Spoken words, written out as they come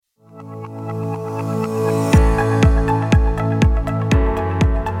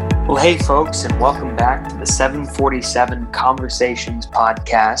Well, hey, folks, and welcome back to the 747 Conversations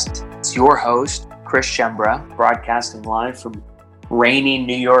podcast. It's your host, Chris Schembra, broadcasting live from rainy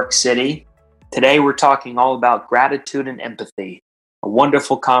New York City. Today, we're talking all about gratitude and empathy. A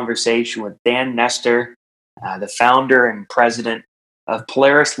wonderful conversation with Dan Nestor, the founder and president of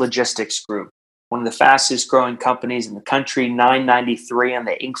Polaris Logistics Group, one of the fastest growing companies in the country, 993 on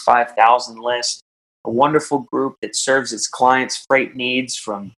the Inc. 5000 list. A wonderful group that serves its clients' freight needs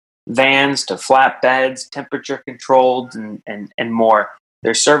from vans to flatbeds, temperature controlled, and more.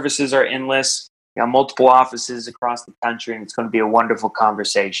 Their services are endless. They got multiple offices across the country, and it's going to be a wonderful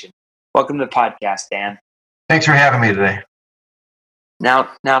conversation. Welcome to the podcast, Dan. Thanks for having me today. Now,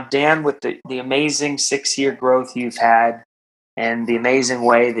 Dan, with the amazing 6-year growth you've had and the amazing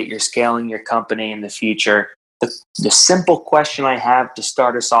way that you're scaling your company in the future, the simple question I have to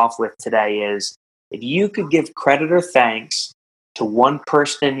start us off with today is, if you could give credit or thanks to one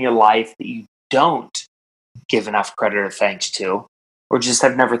person in your life that you don't give enough credit or thanks to, or just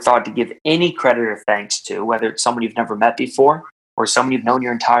have never thought to give any credit or thanks to, whether it's someone you've never met before or someone you've known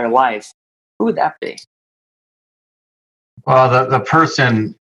your entire life, who would that be? Well, the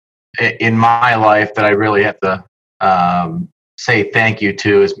person in my life that I really have to say thank you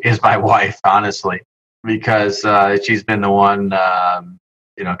to is my wife, honestly, because she's been the one,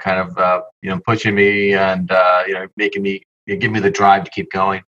 pushing me and, making me, give me the drive to keep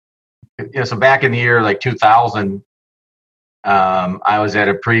going. So back in the year like 2000, I was at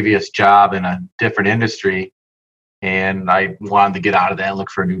a previous job in a different industry, and I wanted to get out of that and look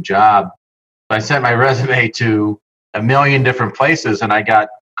for a new job. So I sent my resume to a million different places, and I got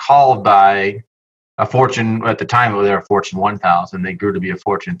called by a Fortune, at the time they were a Fortune 1000. They grew to be a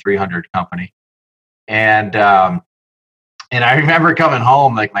Fortune 300 company. And I remember coming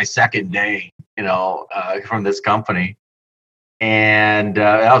home like my second day, from this company. And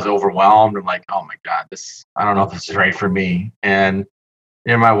I was overwhelmed. I'm like, oh my God, I don't know if this is right for me. And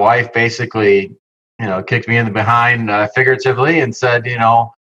my wife basically, kicked me in the behind figuratively and said,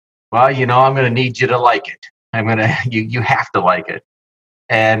 well, I'm going to need you to like it. You have to like it.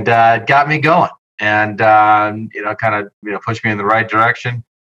 And it got me going and, pushed me in the right direction.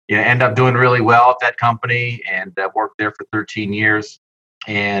 End up doing really well at that company and worked there for 13 years.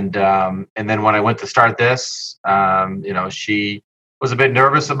 And then when I went to start this, she was a bit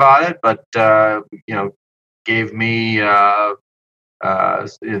nervous about it, but, gave me the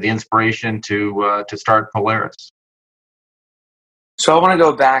inspiration to start Polaris. So I want to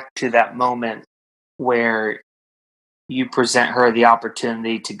go back to that moment where you present her the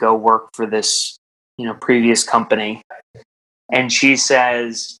opportunity to go work for this, previous company. And she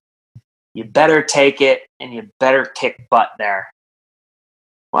says, you better take it and you better kick butt there.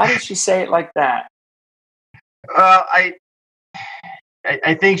 Why did she say it like that? I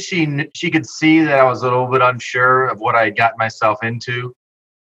think she could see that I was a little bit unsure of what I had got myself into.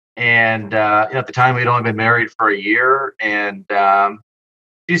 And, at the time we'd only been married for a year, and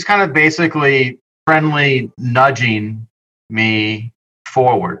she's kind of basically friendly nudging me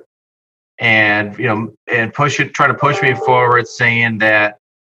forward and, and try to push me forward, saying that,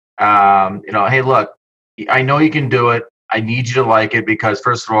 hey, look, I know you can do it. I need you to like it because,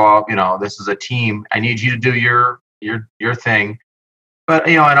 first of all, this is a team. I need you to do your thing. But,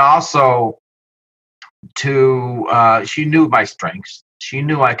 and also she knew my strengths. She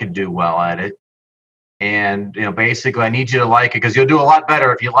knew I could do well at it. And, basically I need you to like it because you'll do a lot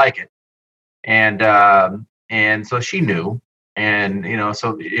better if you like it. And so she knew. And,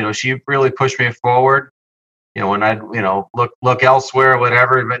 she really pushed me forward, when I'd, look elsewhere or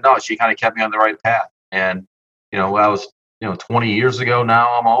whatever. But no, she kind of kept me on the right path. And, I was, 20 years ago now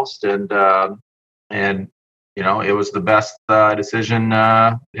almost. And it was the best decision,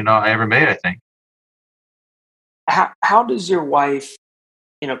 I ever made, I think. How does your wife,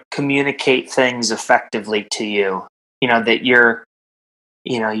 communicate things effectively to you, that you're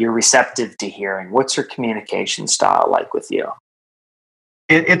receptive to hearing? What's her communication style like with you?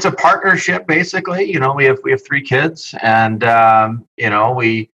 It's a partnership, basically. We have 3 kids, and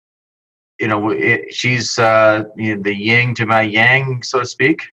she's the yin to my yang, so to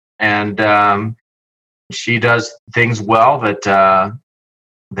speak, and she does things well that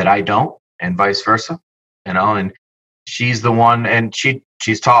I don't, and vice versa. And she's the one, and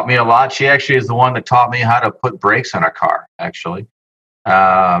she's taught me a lot. She actually is the one that taught me how to put brakes on a car, actually.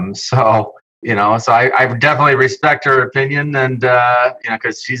 So I definitely respect her opinion, and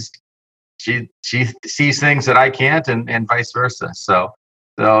because she sees things that I can't, and vice versa. So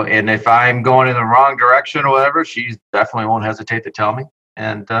and if I'm going in the wrong direction or whatever, she definitely won't hesitate to tell me,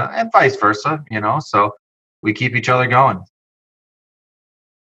 and vice versa. So we keep each other going.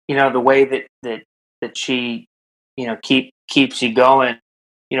 the way that she, keeps you going.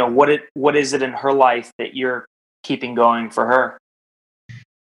 What is it in her life that you're keeping going for her?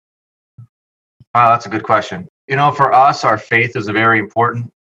 Wow, that's a good question. For us, our faith is very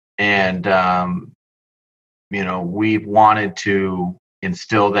important, and we've wanted to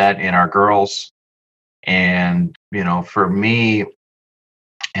instill that in our girls. And for me,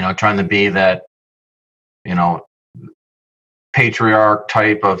 trying to be that patriarch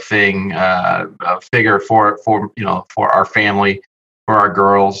type of thing, figure for our family, for our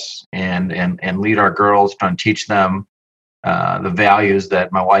girls, and lead our girls, trying to teach them the values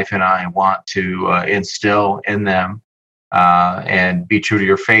that my wife and I want to instill in them, and be true to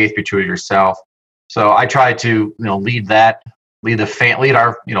your faith, be true to yourself. So I try to lead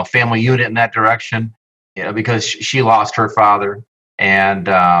our family unit in that direction, because she lost her father, and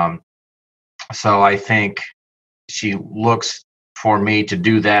so I think she looks for me to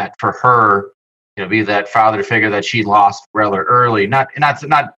do that for her, be that father figure that she lost rather early. Not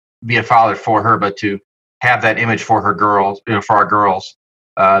be a father for her, but to have that image for her girls, for our girls,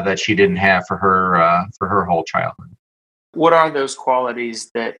 that she didn't have for her whole childhood. What are those qualities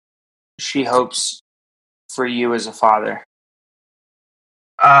that she hopes for you as a father?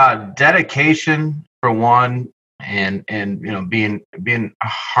 Dedication, for one, and being a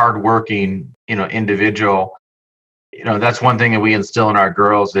hardworking individual. That's one thing that we instill in our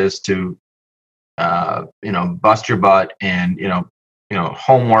girls, is to bust your butt, and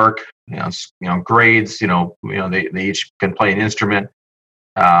homework, grades, they each can play an instrument,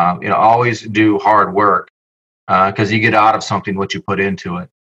 always do hard work, because you get out of something what you put into it.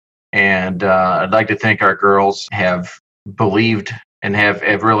 And I'd like to think our girls have believed and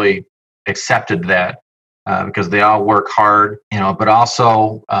have really accepted that, because they all work hard, but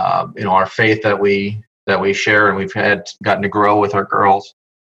also our faith that we share, and we've gotten to grow with our girls.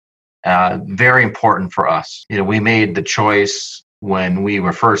 Very important for us. We made the choice when we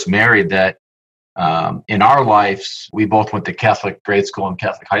were first married that in our lives, we both went to Catholic grade school and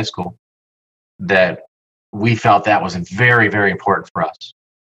Catholic high school, that we felt that was very, very important for us.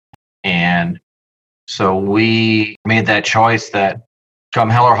 And so we made that choice that come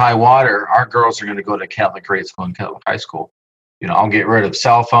hell or high water, our girls are going to go to Catholic grade school and Catholic high school. I'll get rid of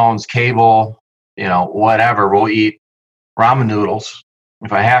cell phones, cable, whatever. We'll eat ramen noodles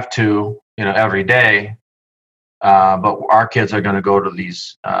if I have to, every day. But our kids are going to go to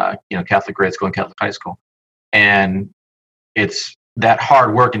these, Catholic grade school and Catholic high school. And it's that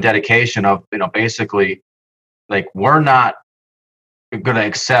hard work and dedication of, basically, like, we're not going to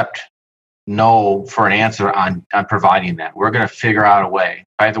accept no for an answer on providing that. We're going to figure out a way. If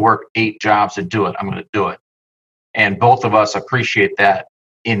I have to work 8 jobs to do it, I'm going to do it. And both of us appreciate that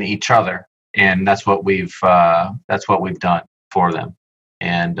in each other. And that's what we've done for them.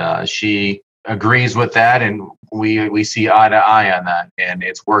 And she agrees with that, and we see eye to eye on that, and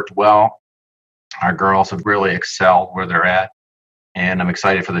it's worked well. Our girls have really excelled where they're at, and I'm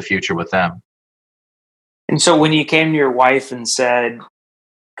excited for the future with them. And so when you came to your wife and said,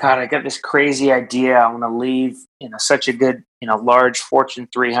 God, I got this crazy idea, I want to leave, such a good, large Fortune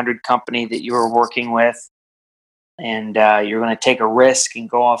 300 company that you were working with, and you're going to take a risk and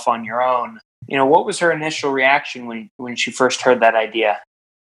go off on your own. What was her initial reaction when she first heard that idea?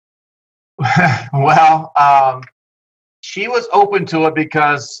 Well, she was open to it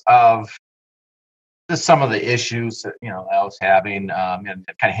because of just some of the issues that I was having, and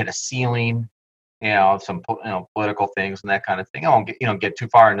it kind of hit a ceiling. Some political things and that kind of thing. I won't get too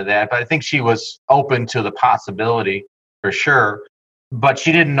far into that, but I think she was open to the possibility for sure. But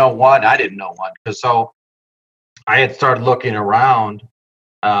she didn't know what. I didn't know what, because so I had started looking around.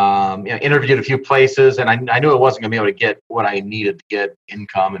 Interviewed a few places, and I knew I wasn't going to be able to get what I needed to get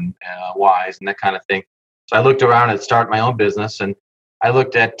income and wise and that kind of thing. So I looked around and started my own business, and I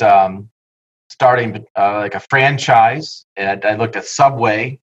looked at starting like a franchise, and I looked at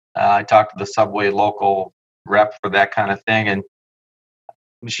Subway. I talked to the Subway local rep for that kind of thing, and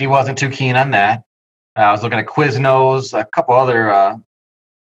she wasn't too keen on that. I was looking at Quiznos, a couple other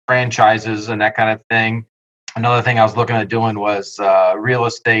franchises and that kind of thing. Another thing I was looking at doing was real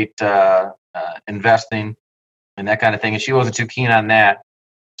estate investing and that kind of thing, and she wasn't too keen on that.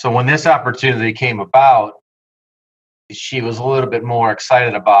 So when this opportunity came about, she was a little bit more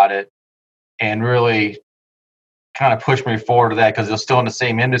excited about it and really kind of pushed me forward to that, because it was still in the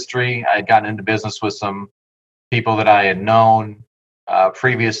same industry. I had gotten into business with some people that I had known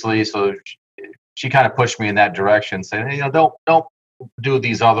previously, so she kind of pushed me in that direction, saying, don't do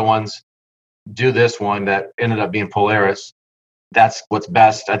these other ones. Do this one that ended up being Polaris. That's what's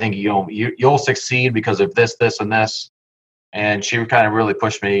best. I think you'll succeed because of this, and this. And she kind of really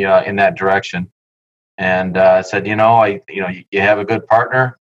pushed me in that direction, and said, you have a good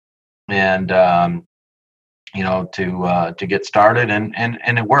partner, and to get started,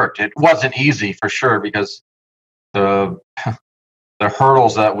 and it worked. It wasn't easy for sure, because the the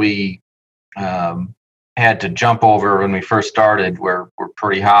hurdles that we had to jump over when we first started were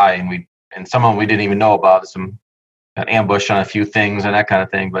pretty high, and some of them we didn't even know about. Some got ambushed on a few things and that kind of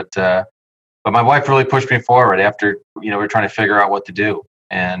thing, but my wife really pushed me forward after we were trying to figure out what to do,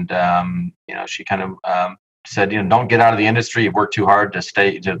 and she kind of said, don't get out of the industry. You've worked too hard to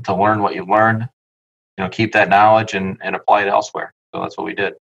learn what you've learned. Keep that knowledge and apply it elsewhere. So that's what we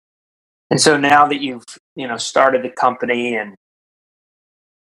did. And so now that you've started the company, and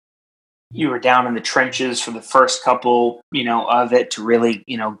you were down in the trenches for the first couple of it to really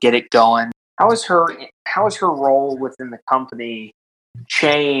get it going, how has her role within the company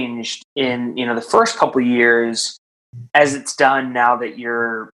changed in the first couple of years as it's done now that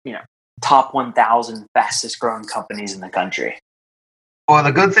you're top 1,000 fastest growing companies in the country? Well,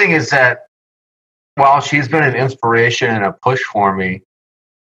 the good thing is that while she's been an inspiration and a push for me,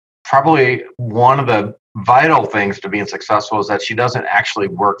 probably one of the vital things to being successful is that she doesn't actually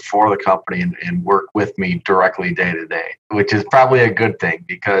work for the company and work with me directly day to day, which is probably a good thing,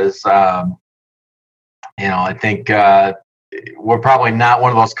 because I think we're probably not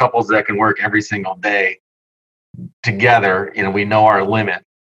one of those couples that can work every single day together. We know our limit,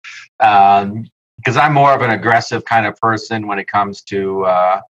 because I'm more of an aggressive kind of person when it comes to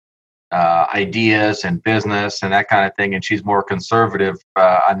ideas and business and that kind of thing, and she's more conservative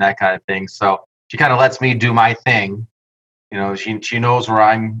on that kind of thing. So she kind of lets me do my thing. She knows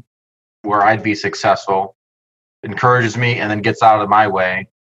where I'd be successable, encourages me, and then gets out of my way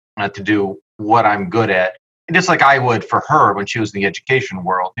to do what I'm good at. And just like I would for her when she was in the education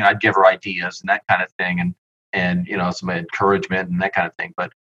world, I'd give her ideas and that kind of thing, and some encouragement and that kind of thing.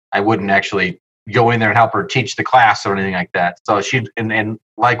 But I wouldn't actually go in there and help her teach the class or anything like that. So and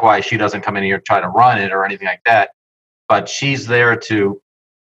likewise, she doesn't come in here and try to run it or anything like that. But she's there to,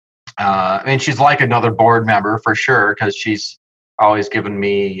 and she's like another board member for sure, because she's always given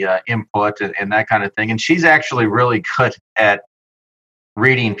me input and that kind of thing. And she's actually really good at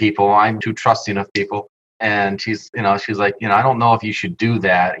reading people. I'm too trusting of people. And she's like, I don't know if you should do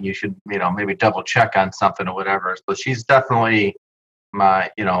that. You should, maybe double check on something or whatever. So she's definitely my,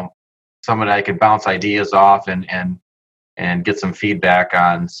 someone I can bounce ideas off and get some feedback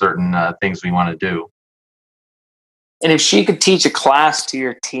on certain things we want to do. And if she could teach a class to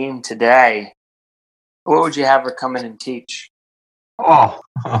your team today, what would you have her come in and teach? Oh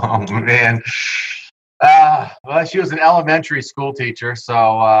man. Well, she was an elementary school teacher,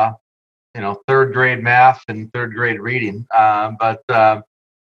 so third grade math and third grade reading. But that's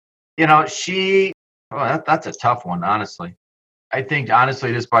a tough one, honestly. I think,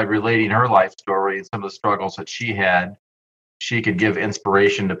 honestly, just by relating her life story and some of the struggles that she had, she could give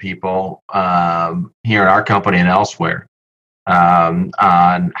inspiration to people here in our company and elsewhere on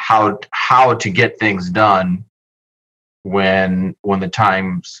how to get things done when the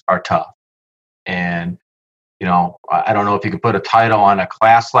times are tough. And I don't know if you could put a title on a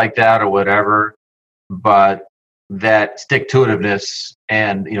class like that or whatever, but that stick-to-itiveness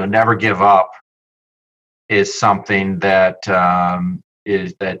and never give up is something that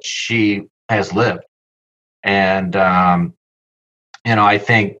that she has lived. And I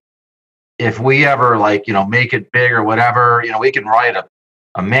think if we ever make it big or whatever, we can write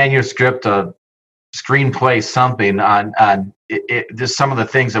a manuscript, a screenplay, something on it, just some of the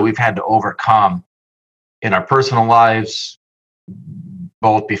things that we've had to overcome in our personal lives,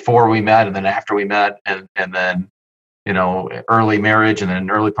 both before we met and then after we met, and then early marriage and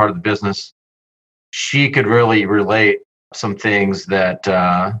then early part of the business. She could really relate some things that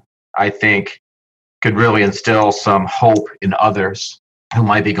I think could really instill some hope in others who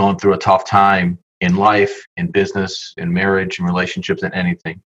might be going through a tough time in life, in business, in marriage, in relationships, and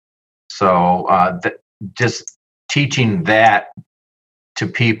anything. So just teaching that to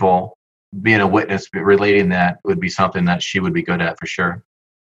people, being a witness, relating that would be something that she would be good at for sure.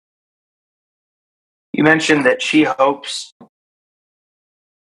 You mentioned that she hopes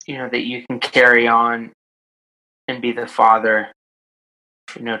that you can carry on and be the father,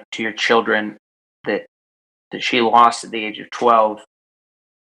 to your children that she lost at the age of 12.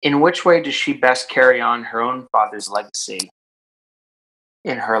 In which way does she best carry on her own father's legacy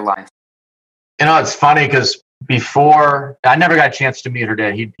in her life? It's funny because before, I never got a chance to meet her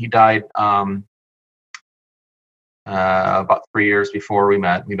dad. He died about 3 years before we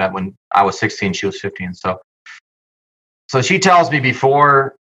met. We met when I was 16, she was 15. So she tells me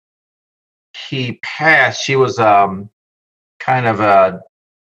before he passed, she was kind of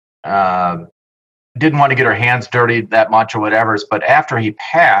didn't want to get her hands dirty that much or whatever. But after he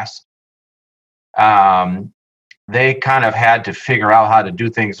passed, they kind of had to figure out how to do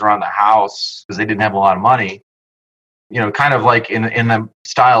things around the house because they didn't have a lot of money. Kind of like in the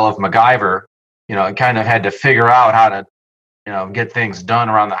style of MacGyver, kind of had to figure out how to, get things done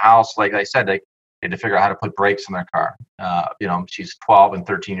around the house. Like I said, they had to figure out how to put brakes in their car. She's 12 and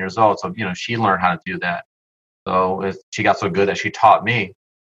 13 years old, so she learned how to do that. So she got so good that she taught me.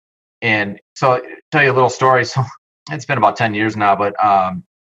 And so, I'll tell you a little story. So it's been about 10 years now, but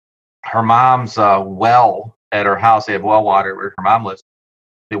her mom's well at her house, they have well water where her mom lives.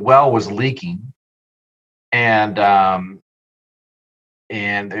 The well was leaking, and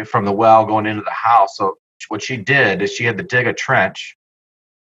from the well going into the house. So what she did is she had to dig a trench,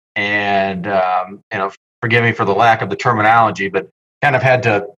 and forgive me for the lack of the terminology, but kind of had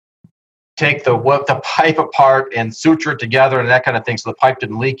to take the pipe apart and suture it together and that kind of thing, so the pipe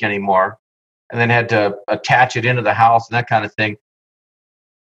didn't leak anymore, and then had to attach it into the house and that kind of thing.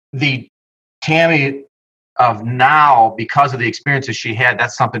 The Tammy of now, because of the experiences she had,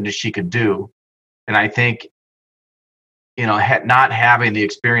 that's something that she could do. And I think, not having the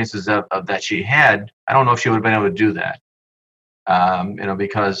experiences of that she had, I don't know if she would have been able to do that.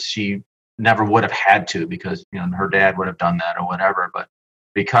 Because she never would have had to, because her dad would have done that or whatever. But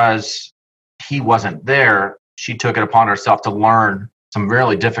because he wasn't there, she took it upon herself to learn some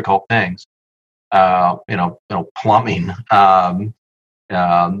really difficult things. Plumbing.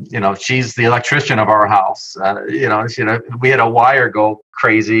 She's the electrician of our house. We had a wire go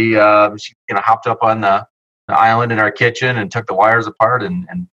crazy. She hopped up on the island in our kitchen and took the wires apart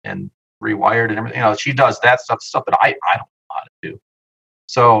and rewired and everything. She does that stuff that I don't know how to do.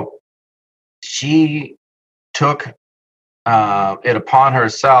 So she took it upon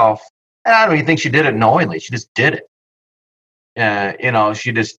herself, and I don't even think she did it knowingly. She just did it.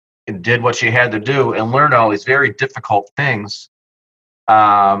 She just did what she had to do and learned all these very difficult things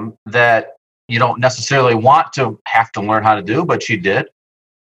that you don't necessarily want to have to learn how to do, but she did.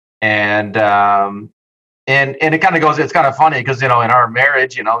 And it kind of goes, it's kind of funny because, in our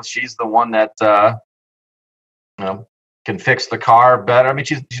marriage, she's the one that, can fix the car better. I mean,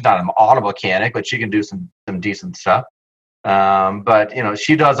 she's not an auto mechanic, but she can do some decent stuff. But,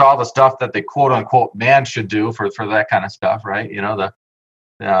 she does all the stuff that the quote unquote man should do for that kind of stuff. Right.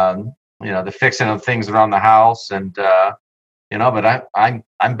 The fixing of things around the house and, but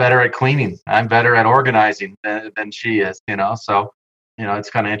I'm better at cleaning. I'm better at organizing than she is, so,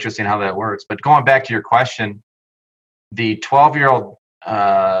 it's kind of interesting how that works. But going back to your question, the 12-year-old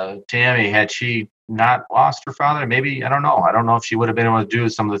Tammy, had she not lost her father, maybe, I don't know if she would have been able to do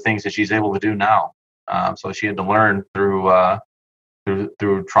some of the things that she's able to do now. So she had to learn through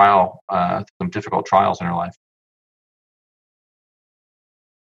trial, some difficult trials in her life.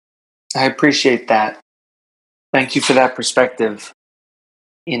 I appreciate that. Thank you for that perspective.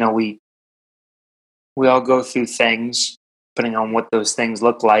 We all go through things depending on what those things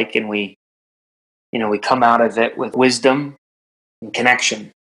look like, and we come out of it with wisdom and connection.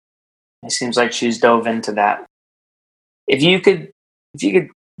 It seems like she's dove into that. If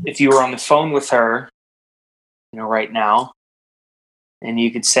you were on the phone with her, right now, and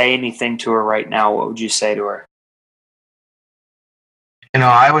you could say anything to her right now, what would you say to her?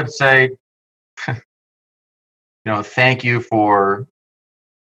 I would say, thank you for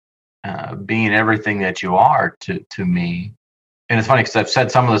being everything that you are to me. And it's funny because I've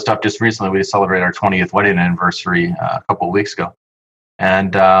said some of the stuff just recently. We celebrated our 20th wedding anniversary a couple of weeks ago.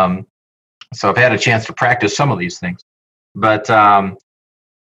 And so I've had a chance to practice some of these things. But,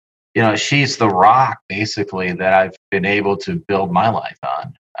 she's the rock, basically, that I've been able to build my life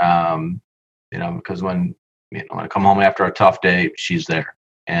on. Because when I come home after a tough day, she's there.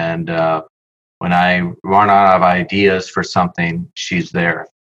 And when I run out of ideas for something, she's there.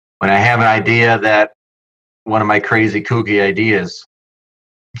 When I have an idea that one of my crazy, kooky ideas,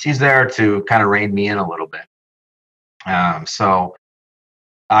 she's there to kind of rein me in a little bit. So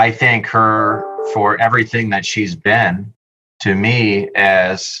I thank her for everything that she's been to me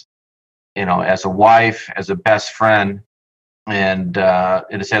as a wife, as a best friend, and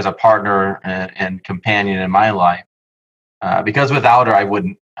as a partner and companion in my life. Because without her,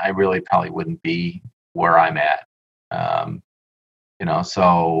 I really probably wouldn't be where I'm at.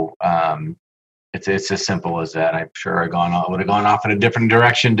 So it's as simple as that. I'm sure I would have gone off in a different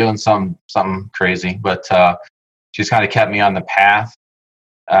direction doing something crazy, but she's kind of kept me on the path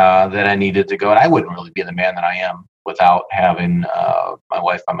that I needed to go. And I wouldn't really be the man that I am without having my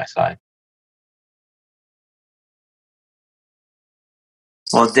wife by my side.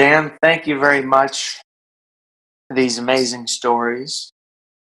 Well, Dan, thank you very much these amazing stories.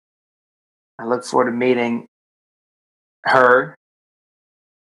 I look forward to meeting her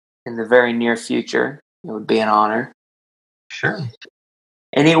in the very near future. It would be an honor. Sure.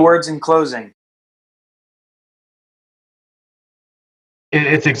 Any words in closing?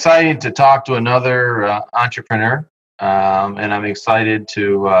 It's exciting to talk to another entrepreneur, and I'm excited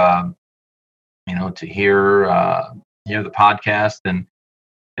to to hear the podcast, and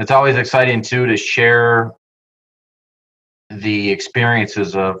it's always exciting too to share the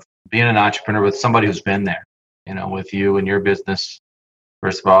experiences of being an entrepreneur with somebody who's been there. With you and your business.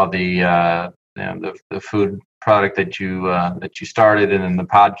 First of all, the food product that you started, and then the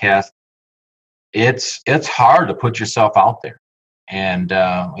podcast. It's hard to put yourself out there and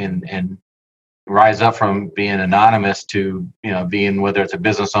rise up from being anonymous to being, whether it's a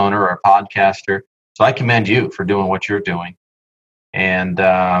business owner or a podcaster. So I commend you for doing what you're doing, and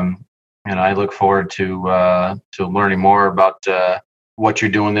I look forward to learning more about what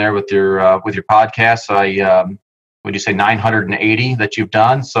you're doing there with your podcast. Would you say 980 that you've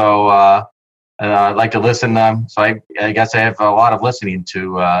done? So I'd like to listen. So I guess I have a lot of listening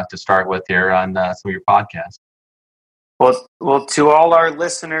to start with here on some of your podcasts. Well, to all our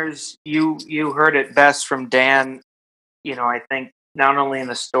listeners, you heard it best from Dan. I think not only in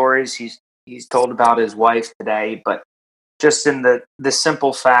the stories he's told about his wife today, but just in the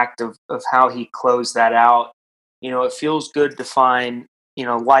simple fact of how he closed that out. It feels good to find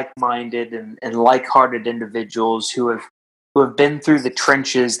like-minded and like-hearted individuals who have been through the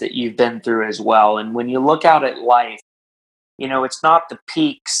trenches that you've been through as well. And when you look out at life, it's not the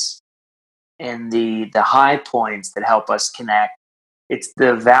peaks and the high points that help us connect. It's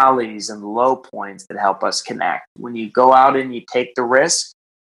the valleys and low points that help us connect. When you go out and you take the risk,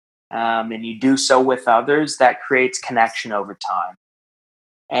 and you do so with others, that creates connection over time.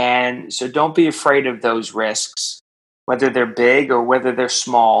 And so don't be afraid of those risks, whether they're big or whether they're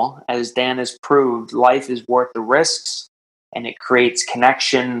small. As Dan has proved, life is worth the risks, and it creates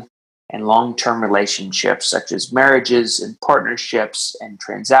connection and long-term relationships such as marriages and partnerships and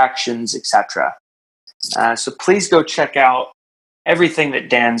transactions, etc. So please go check out everything that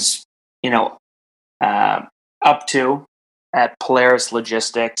Dan's up to at Polaris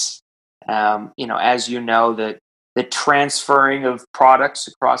Logistics. As you know, the transferring of products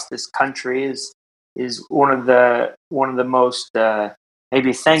across this country is one of the most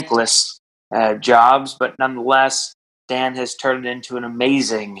maybe thankless jobs, but nonetheless, Dan has turned it into an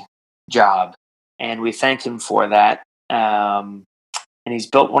amazing job, and we thank him for that. And he's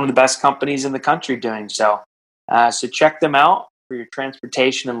built one of the best companies in the country doing so. So check them out for your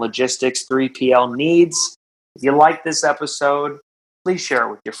transportation and logistics 3PL needs. If you like this episode, please share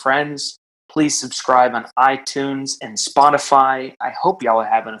it with your friends. Please subscribe on iTunes and Spotify. I hope y'all are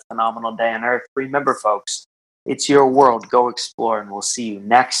having a phenomenal day on Earth. Remember, folks, it's your world. Go explore, and we'll see you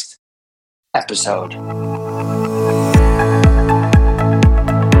next episode.